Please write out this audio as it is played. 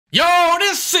Yo,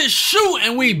 this is Shoot,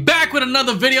 and we back with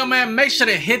another video, man. Make sure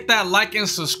to hit that like and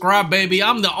subscribe, baby.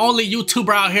 I'm the only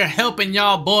YouTuber out here helping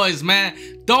y'all boys, man.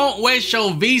 Don't waste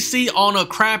your VC on a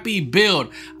crappy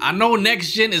build. I know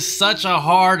next gen is such a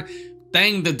hard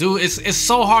thing to do. It's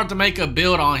so hard to make a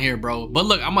build on here, bro. But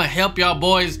look, I'm gonna help y'all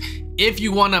boys. If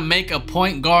you want to make a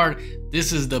point guard,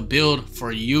 this is the build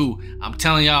for you. I'm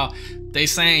telling y'all, they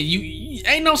saying you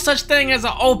ain't no such thing as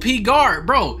an OP guard,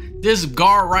 bro. This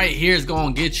guard right here is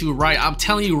gonna get you right. I'm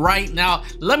telling you right now.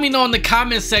 Let me know in the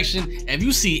comment section if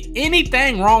you see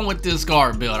anything wrong with this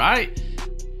guard build, all right?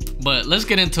 But let's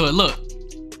get into it. Look,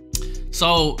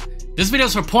 so this video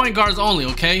is for point guards only,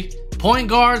 okay? Point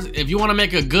guards, if you want to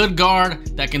make a good guard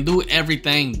that can do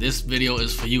everything, this video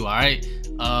is for you, all right?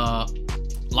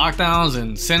 Lockdowns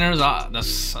and centers,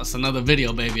 that's another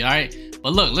video, baby, all right?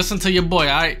 But look, listen to your boy,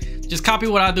 all right? Just copy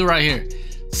what I do right here.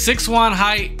 6'1"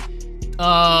 height,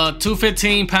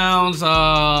 215 pounds,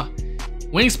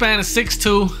 wingspan is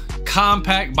 6'2",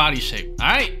 compact body shape. All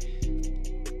right,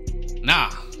 now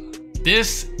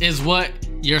this is what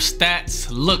your stats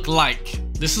look like.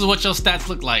 This is what your stats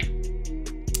look like: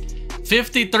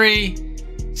 53,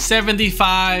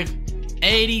 75,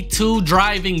 82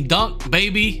 driving dunk,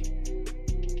 baby,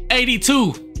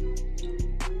 82,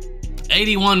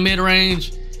 81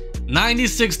 mid-range,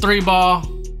 96 three ball,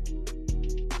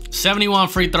 71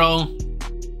 free throw,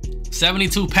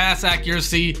 72 pass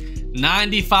accuracy,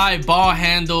 95 ball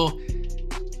handle,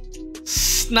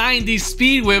 90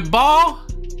 speed with ball.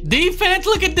 Defense,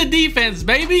 look at the defense,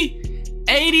 baby.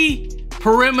 80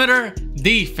 perimeter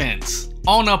defense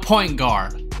on a point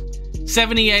guard.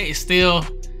 78 still,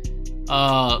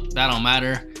 that don't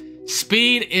matter.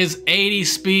 Speed is 80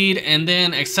 speed, and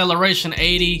then acceleration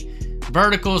 80,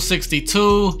 vertical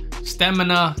 62,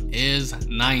 stamina is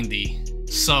 90.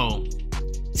 So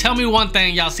tell me one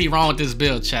thing y'all see wrong with this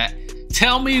build, chat.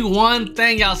 Tell me one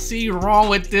thing y'all see wrong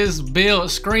with this build.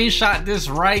 Screenshot this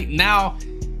right now.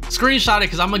 Screenshot it,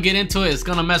 because I'm gonna get into it. It's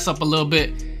gonna mess up a little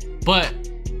bit, but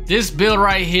this build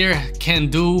right here can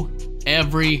do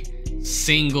every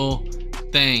single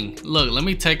thing. Look, let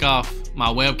me take off my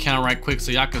webcam right quick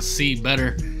so y'all can see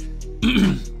better.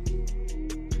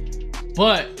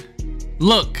 But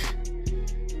look,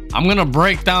 I'm gonna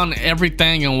break down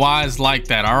everything and why it's like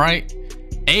that, all right?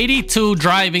 82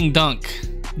 driving dunk.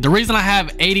 The reason I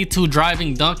have 82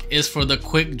 driving dunk is for the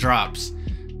quick drops.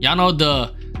 Y'all know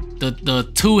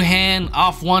the two-hand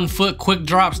off 1 foot quick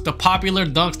drops, the popular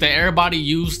dunks that everybody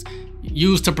used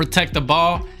to protect the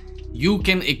ball. You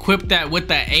can equip that with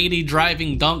the 80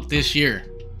 driving dunk this year.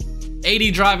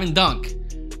 80 driving dunk.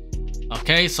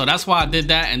 Okay, so that's why I did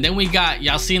that. And then we got,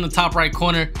 y'all see in the top right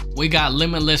corner, we got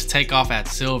limitless takeoff at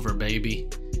silver, baby.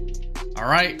 All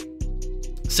right,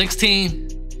 16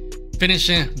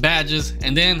 finishing badges.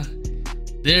 And then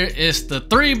there is the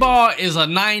three ball is a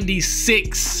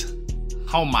 96.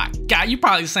 Oh my God, you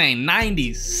probably saying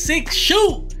 96.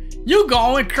 Shoot, you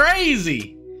going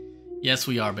crazy. Yes,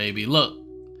 we are, baby. Look,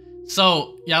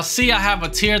 so y'all see I have a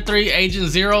tier 3 agent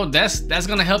 0. That's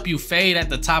gonna help you fade at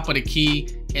the top of the key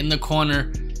in the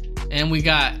corner. And we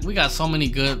got so many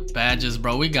good badges,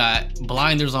 bro. We got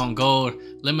blinders on gold,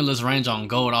 limitless range on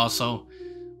gold also.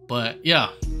 But yeah,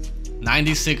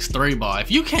 96 three ball.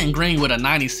 If you can't green with a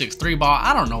 96 three ball,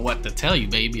 I don't know what to tell you,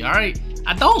 baby. All right,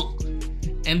 I don't.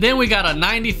 And then we got a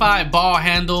 95 ball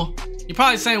handle. You're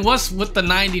probably saying, what's with the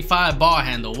 95 ball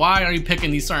handle? Why are you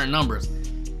picking these certain numbers?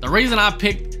 The reason I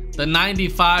picked the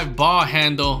 95 ball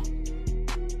handle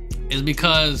is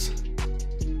because,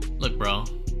 look, bro,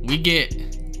 we get,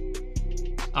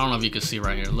 I don't know if you can see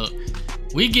right here, look,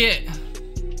 we get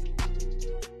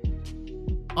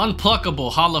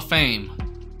unpluckable Hall of Fame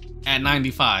at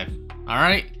 95. All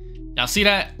right, y'all see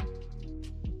that?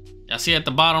 Y'all see at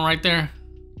the bottom right there?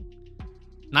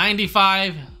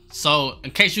 95. So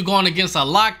in case you're going against a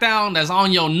lockdown that's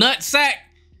on your nut sack,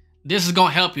 this is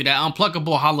gonna help you, that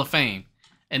unpluckable Hall of Fame.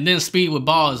 And then speed with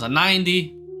ball is a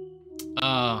 90.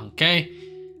 Okay.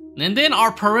 And then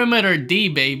our perimeter D,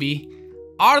 baby.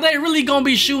 Are they really gonna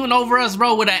be shooting over us,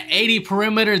 bro, with an 80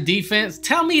 perimeter defense?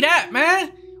 Tell me that,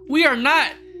 man. We are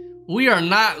not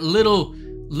little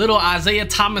Isaiah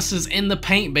Thomases in the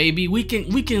paint, baby. We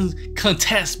can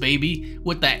contest, baby,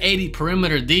 with that 80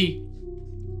 perimeter D.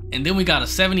 And then we got a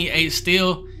 78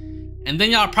 steal. And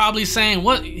then y'all probably saying,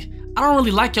 what? I don't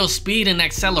really like your speed and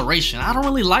acceleration. I don't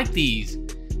really like these.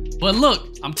 But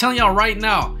look, I'm telling y'all right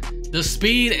now, the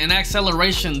speed and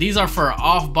acceleration, these are for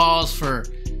off balls, for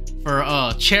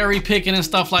cherry picking and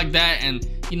stuff like that, and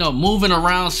you know, moving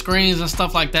around screens and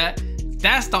stuff like that.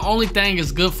 That's the only thing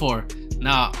it's good for.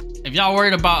 Now, if y'all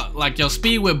worried about like your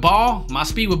speed with ball, my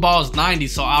speed with ball is 90,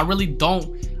 so I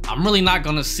I'm really not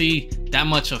gonna see that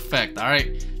much effect. All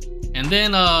right. And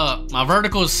then my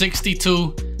vertical is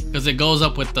 62 because it goes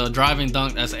up with the driving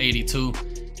dunk. That's 82.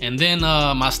 And then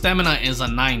my stamina is a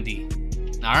 90.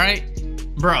 All right,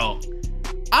 bro.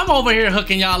 I'm over here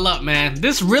hooking y'all up, man.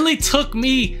 This really took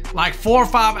me like 4 or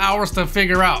 5 hours to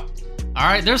figure out. All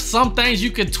right, there's some things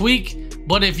you could tweak,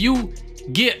 but if you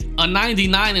get a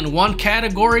 99 in one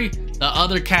category, the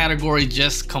other category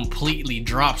just completely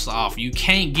drops off. You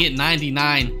can't get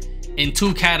 99 in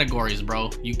 2 categories, bro.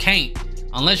 You can't,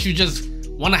 unless you just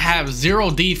want to have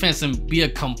 0 defense and be a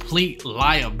complete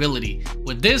liability.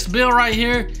 With this build right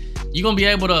here, you're gonna be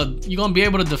able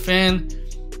to defend.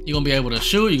 You're gonna be able to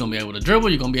shoot, you're gonna be able to dribble,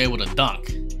 you're gonna be able to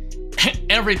dunk.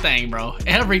 Everything, bro.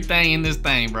 Everything in this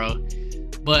thing, bro.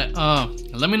 But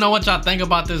let me know what y'all think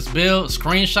about this build.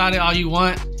 Screenshot it all you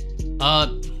want.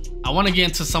 I want to get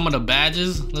into some of the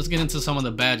badges. Let's get into some of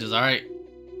the badges, all right?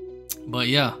 But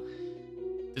yeah,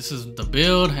 this is the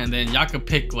build, and then y'all can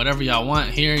pick whatever y'all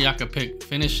want here. Y'all can pick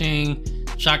finishing,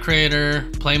 shot creator,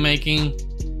 playmaking.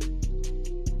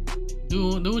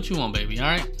 Do what you want, baby, all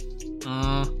right?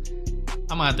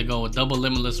 I might have to go with double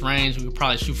limitless range. We could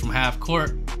probably shoot from half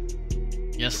court.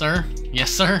 Yes, sir. Yes,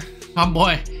 sir. My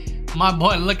boy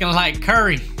looking like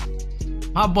Curry.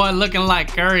 My boy looking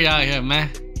like Curry out here, man.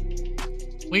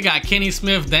 We got Kenny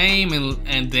Smith, Dame,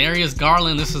 and Darius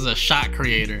Garland. This is a shot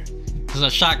creator. This is a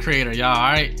shot creator, y'all,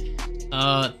 all right?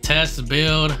 Test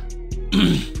build.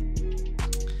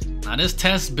 Now, this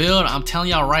test build, I'm telling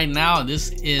y'all right now,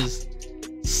 this is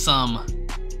some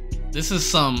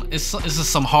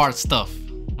hard stuff.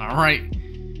 All right,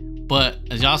 but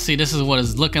as y'all see, this is what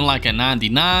it's looking like at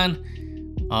 99,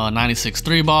 96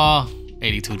 3 ball,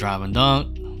 82 driving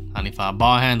dunk, 95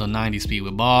 ball handle, 90 speed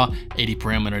with ball, 80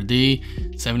 perimeter D,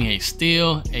 78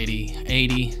 steal,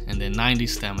 80, and then 90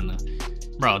 stamina.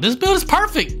 Bro, this build is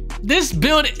perfect. This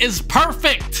build is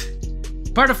perfect.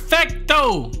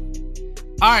 Perfecto.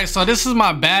 All right, so this is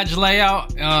my badge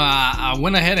layout. I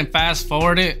went ahead and fast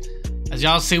forwarded. As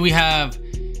y'all see, we have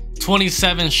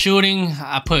 27 shooting.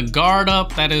 I put guard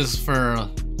up. That is for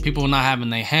people not having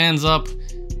their hands up.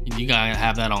 You gotta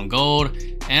have that on gold.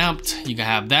 Amped, you can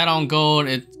have that on gold.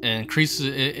 It increases,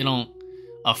 it don't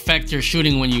affect your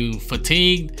shooting when you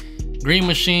fatigued. Green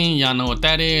machine, y'all know what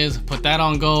that is. Put that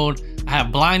on gold. I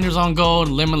have blinders on gold,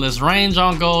 limitless range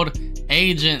on gold.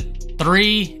 Agent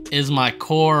 3 is my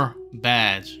core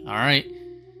badge. All right.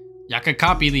 Y'all can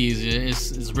copy these.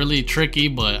 It's really tricky,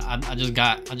 but I just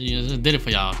did it for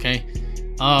y'all, okay?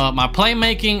 My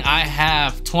playmaking, I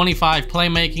have 25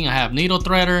 playmaking. I have needle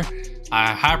threader, I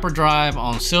have hyperdrive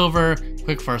on silver,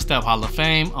 quick first step Hall of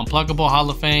Fame, unpluckable Hall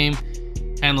of Fame,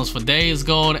 handles for days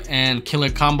gold, and killer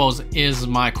combos is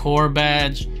my core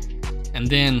badge. And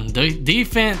then the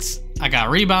defense, I got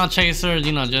rebound chaser,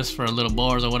 you know, just for little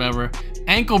boards or whatever.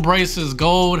 Ankle braces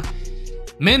gold,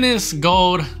 menace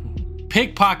gold.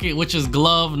 Pickpocket, which is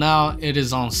glove, now it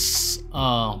is on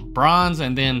bronze,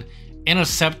 and then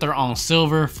interceptor on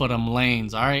silver for them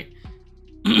lanes. All right.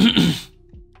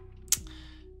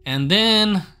 And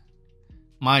then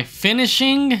my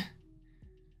finishing,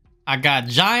 I got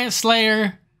giant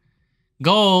slayer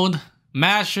gold,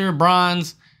 masher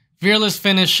bronze, fearless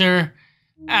finisher,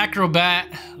 acrobat,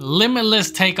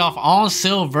 limitless takeoff on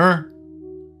silver,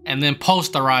 and then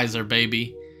posterizer,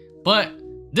 baby. But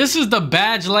this is the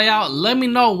badge layout. Let me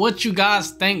know what you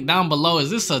guys think down below. Is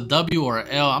this a W or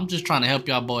L? I'm just trying to help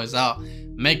y'all boys out.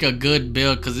 Make a good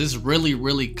build, because it's really,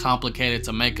 really complicated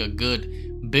to make a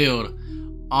good build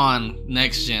on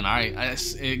next gen. All right,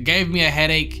 it gave me a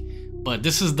headache, but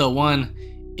this is the one.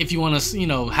 If you want to, you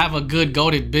know, have a good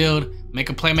goated build, make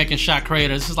a playmaking shot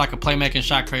creator. This is like a playmaking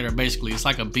shot creator, basically. It's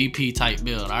like a BP type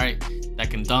build, all right, that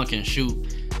can dunk and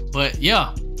shoot. But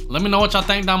yeah, let me know what y'all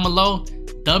think down below.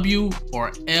 W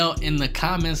or L in the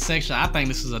comment section. I think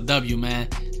this is a W, man.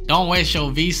 Don't waste your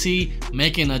VC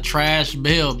making a trash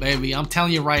build, baby. I'm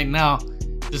telling you right now,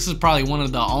 this is probably one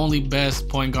of the only best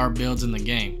point guard builds in the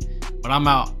game. But I'm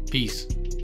out. Peace.